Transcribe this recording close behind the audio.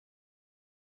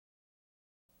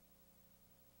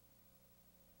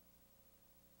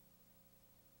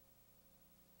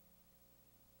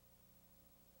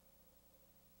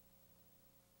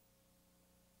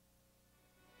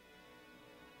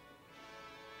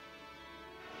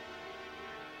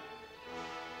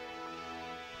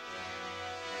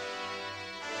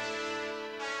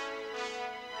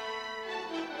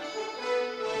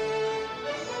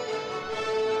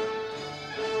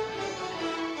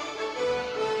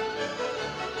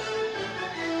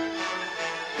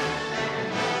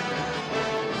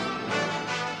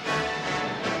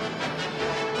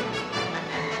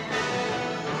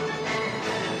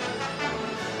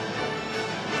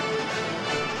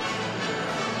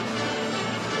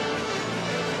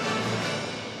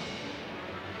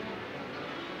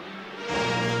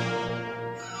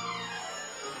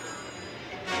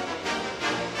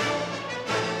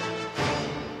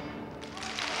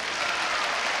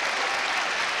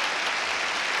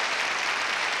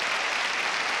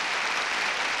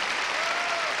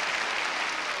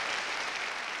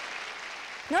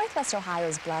Northwest Ohio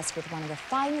is blessed with one of the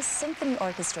finest symphony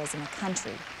orchestras in the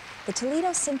country. The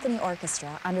Toledo Symphony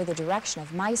Orchestra, under the direction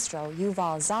of Maestro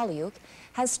Yuval Zaliouk,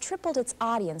 has tripled its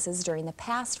audiences during the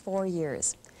past 4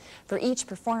 years. For each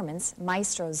performance,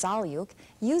 Maestro Zaliouk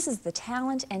uses the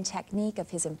talent and technique of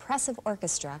his impressive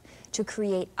orchestra to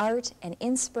create art and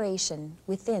inspiration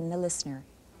within the listener.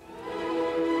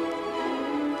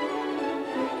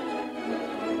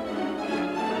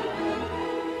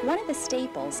 One of the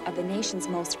staples of the nation's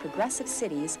most progressive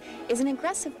cities is an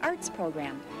aggressive arts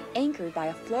program anchored by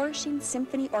a flourishing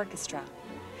symphony orchestra.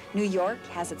 New York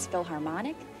has its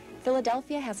Philharmonic,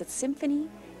 Philadelphia has its symphony,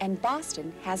 and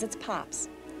Boston has its Pops,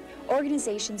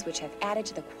 organizations which have added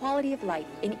to the quality of life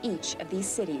in each of these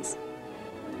cities.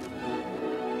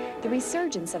 The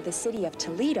resurgence of the city of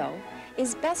Toledo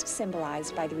is best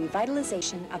symbolized by the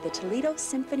revitalization of the Toledo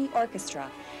Symphony Orchestra,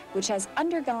 which has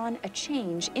undergone a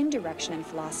change in direction and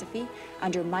philosophy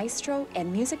under maestro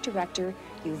and music director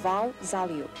Yuval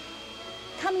Zaliouk.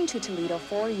 Coming to Toledo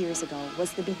 4 years ago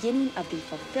was the beginning of the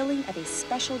fulfilling of a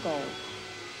special goal.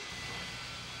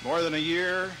 More than a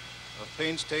year of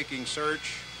painstaking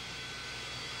search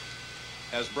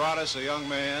has brought us a young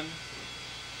man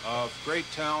of great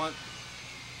talent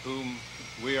whom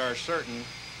we are certain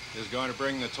is going to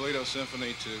bring the Toledo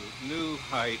Symphony to new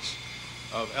heights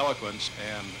of eloquence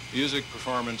and music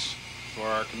performance for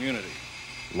our community.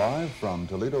 Live from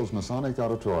Toledo's Masonic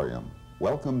Auditorium,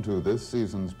 welcome to this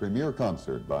season's premiere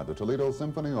concert by the Toledo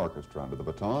Symphony Orchestra under the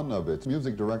baton of its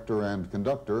music director and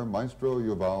conductor, Maestro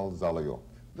Yuval Zaliouk.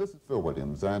 This is Phil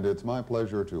Williams, and it's my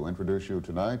pleasure to introduce you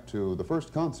tonight to the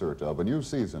first concert of a new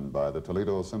season by the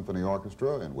Toledo Symphony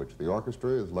Orchestra, in which the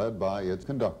orchestra is led by its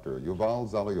conductor, Yuval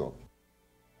Zaliouk.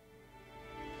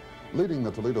 Leading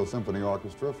the Toledo Symphony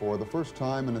Orchestra for the first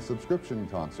time in a subscription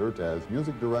concert as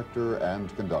music director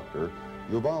and conductor,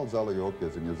 Yuval Zaliouk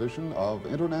is a musician of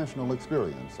international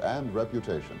experience and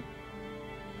reputation.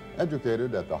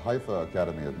 Educated at the Haifa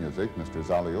Academy of Music, Mr.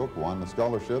 Zaliouk won a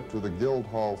scholarship to the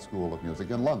Guildhall School of Music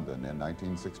in London in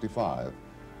 1965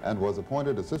 and was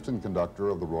appointed assistant conductor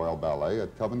of the Royal Ballet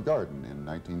at Covent Garden in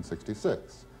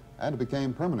 1966 and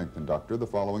became permanent conductor the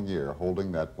following year, holding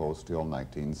that post till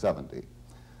 1970.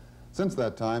 Since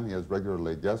that time, he has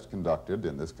regularly guest conducted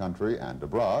in this country and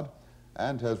abroad,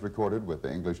 and has recorded with the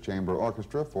English Chamber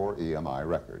Orchestra for EMI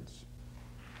Records.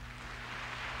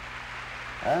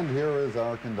 And here is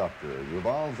our conductor,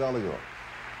 Yuval Zaliouk,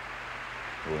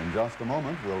 who in just a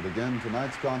moment will begin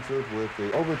tonight's concert with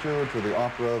the overture to the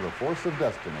opera The Force of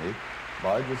Destiny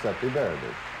by Giuseppe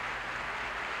Verdi.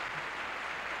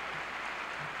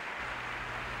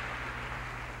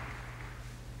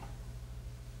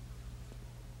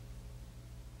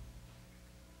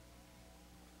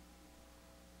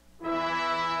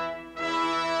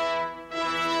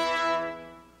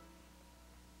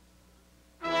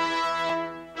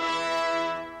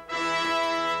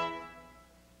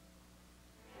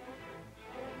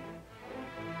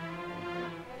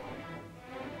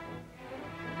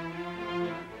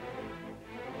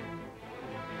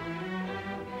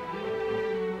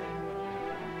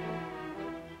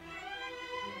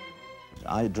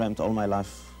 I dreamt all my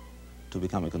life to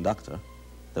become a conductor.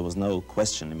 There was no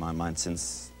question in my mind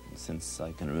since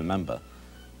I can remember,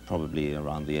 probably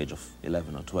around the age of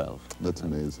 11 or 12. That's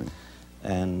amazing.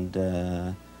 And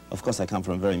of course I come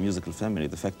from a very musical family.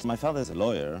 The fact my father is a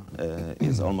lawyer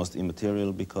is almost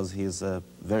immaterial because he's a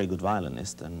very good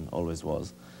violinist and always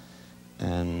was.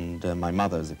 And my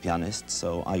mother is a pianist,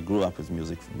 so I grew up with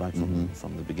music right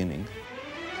from the beginning.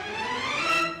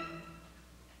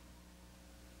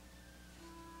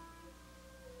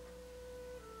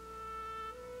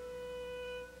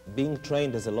 Being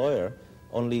trained as a lawyer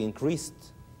only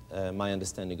increased my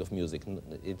understanding of music.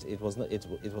 It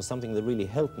was something that really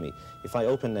helped me. If I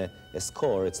open a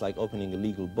score, it's like opening a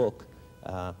legal book.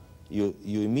 You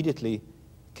immediately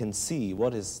can see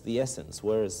what is the essence,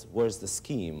 where's the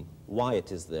scheme, why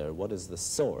it is there, what is the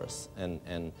source.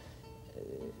 And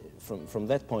from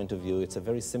that point of view, it's a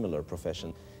very similar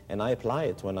profession. And I apply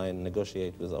it when I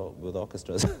negotiate with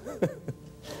orchestras.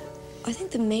 I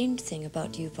think the main thing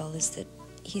about Yuval is that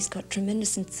he's got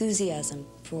tremendous enthusiasm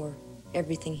for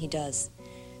everything he does.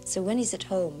 So when he's at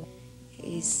home,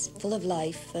 he's full of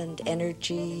life and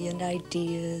energy and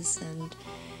ideas, and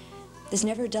there's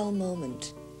never a dull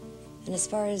moment. And as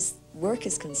far as work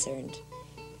is concerned,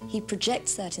 he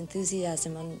projects that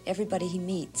enthusiasm on everybody he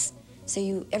meets,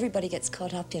 so everybody gets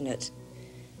caught up in it.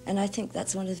 And I think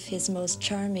that's one of his most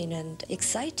charming and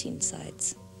exciting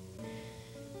sides.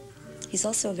 He's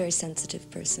also a very sensitive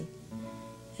person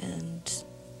and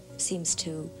seems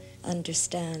to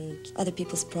understand other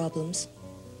people's problems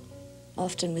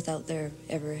often without their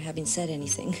ever having said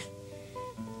anything.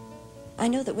 I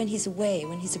know that when he's away,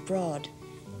 when he's abroad,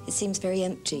 it seems very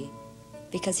empty,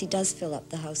 because he does fill up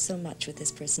the house so much with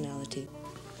his personality.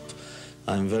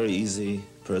 I'm a very easy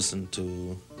person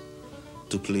to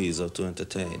please or to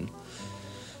entertain.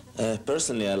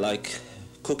 Personally, I like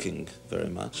cooking very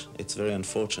much. It's very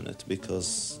unfortunate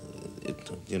because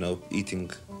eating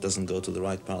doesn't go to the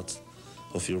right part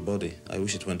of your body. I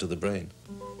wish it went to the brain.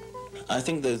 I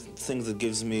think the thing that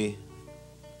gives me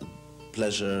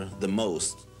pleasure the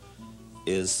most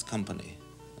is company.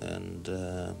 And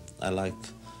I like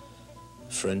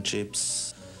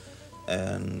friendships,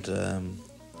 and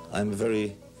I'm a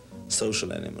very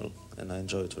social animal, and I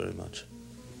enjoy it very much.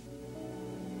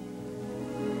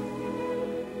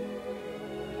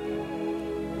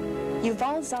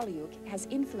 Yuval Zaliouk has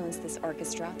influenced this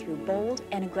orchestra through bold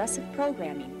and aggressive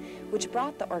programming, which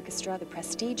brought the orchestra the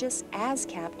prestigious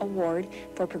ASCAP Award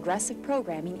for Progressive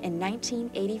Programming in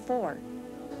 1984.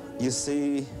 You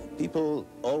see, people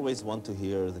always want to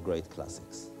hear the great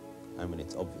classics. I mean,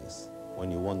 it's obvious. When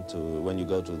you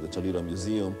go to the Toledo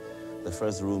Museum, the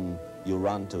first room you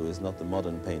run to is not the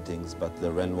modern paintings, but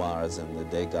the Renoirs and the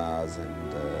Degas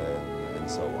and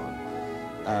so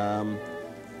on.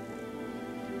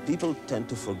 People tend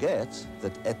to forget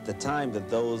that at the time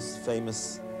that those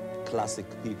famous classic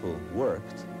people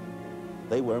worked,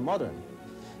 they were modern.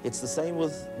 It's the same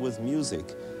with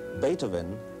music.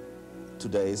 Beethoven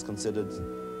today is considered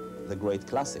the great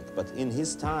classic, but in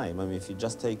his time, I mean, if you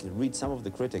just read some of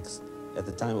the critics at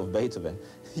the time of Beethoven,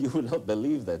 you will not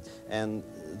believe that. And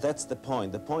that's the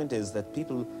point. The point is that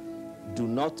people do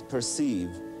not perceive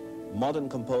modern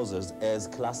composers as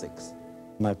classics.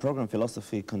 My program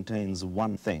philosophy contains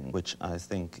one thing which I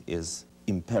think is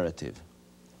imperative,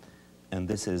 and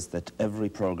this is that every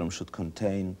program should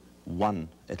contain one,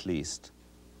 at least,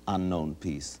 unknown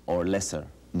piece or lesser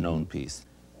known piece.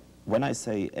 When I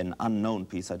say an unknown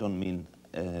piece, I don't mean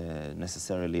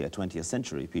necessarily a 20th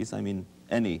century piece. I mean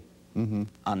any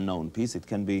unknown piece. It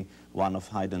can be one of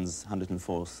Haydn's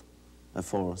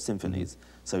 104 symphonies.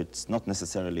 So it's not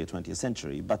necessarily a 20th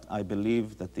century, but I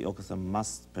believe that the orchestra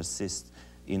must persist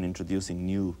in introducing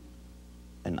new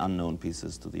and unknown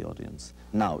pieces to the audience.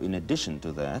 Now, in addition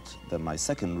to that, my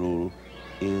second rule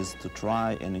is to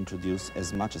try and introduce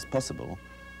as much as possible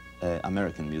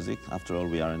American music. After all,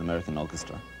 we are an American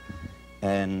orchestra.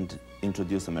 And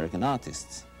introduce American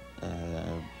artists,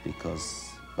 because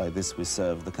by this we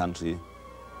serve the country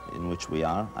in which we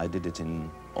are. I did it in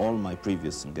all my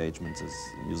previous engagements as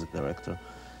music director,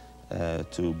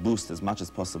 to boost as much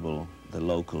as possible the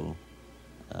local,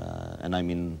 and I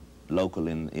mean local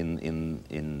in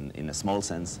a small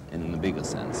sense and in a bigger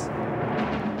sense.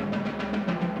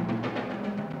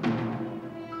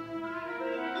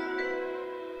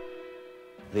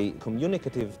 The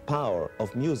communicative power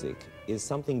of music is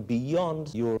something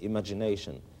beyond your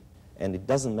imagination, and it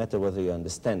doesn't matter whether you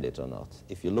understand it or not.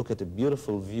 If you look at a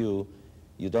beautiful view,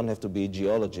 you don't have to be a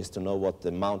geologist to know what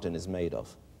the mountain is made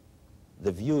of.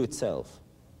 The view itself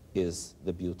is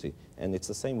the beauty, and it's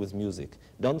the same with music.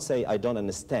 Don't say, I don't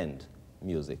understand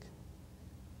music.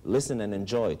 Listen and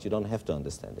enjoy it. You don't have to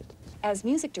understand it. As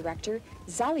music director,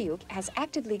 Zaliouk has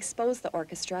actively exposed the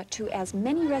orchestra to as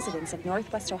many residents of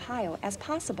Northwest Ohio as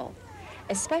possible.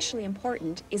 Especially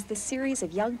important is the series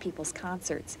of young people's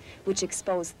concerts, which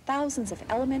expose thousands of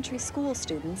elementary school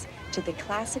students to the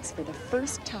classics for the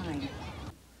first time.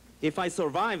 If I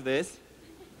survive this,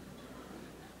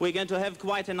 we're going to have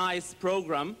quite a nice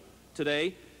program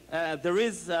today. There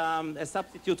is a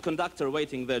substitute conductor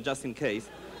waiting there just in case.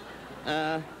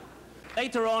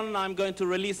 Later on, I'm going to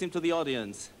release him to the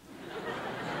audience.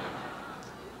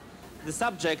 The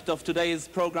subject of today's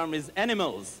program is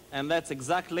animals, and that's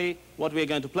exactly what we're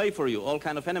going to play for you, all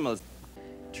kind of animals.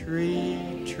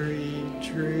 Tree, tree,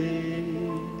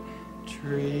 tree,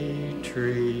 tree,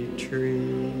 tree,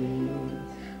 tree.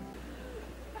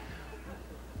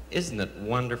 Isn't it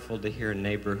wonderful to hear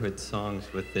neighborhood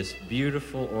songs with this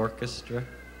beautiful orchestra?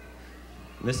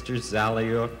 Mr.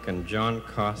 Zaliouk and John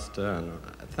Costa, and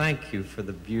thank you for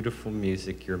the beautiful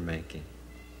music you're making.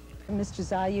 Mr.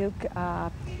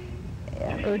 Zaliouk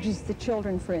urges the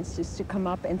children, for instance, to come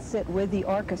up and sit with the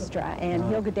orchestra, and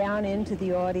he'll go down into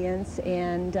the audience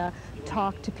and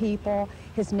talk to people.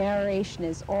 His narration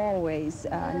is always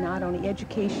not only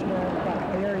educational,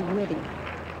 but very witty.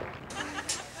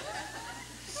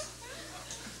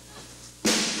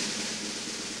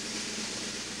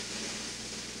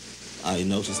 I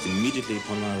noticed immediately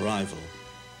upon my arrival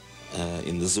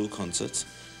in the zoo concerts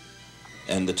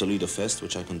and the Toledo Fest,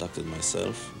 which I conducted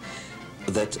myself,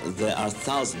 that there are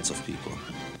thousands of people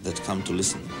that come to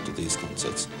listen to these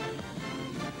concerts.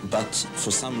 but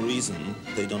for some reason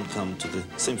they don't come to the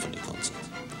symphony concert.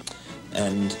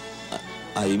 And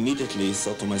I immediately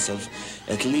thought to myself,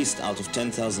 at least out of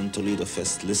 10,000 Toledo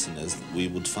Fest listeners, we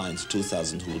would find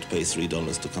 2,000 who would pay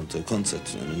 $3 to come to a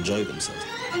concert and enjoy themselves.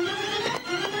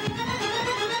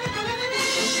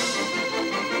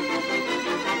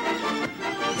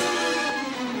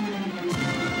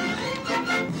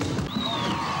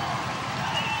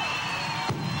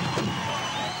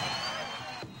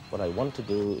 What I want to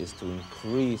do is to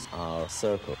increase our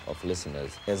circle of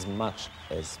listeners as much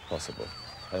as possible.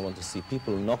 I want to see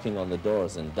people knocking on the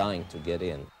doors and dying to get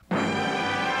in.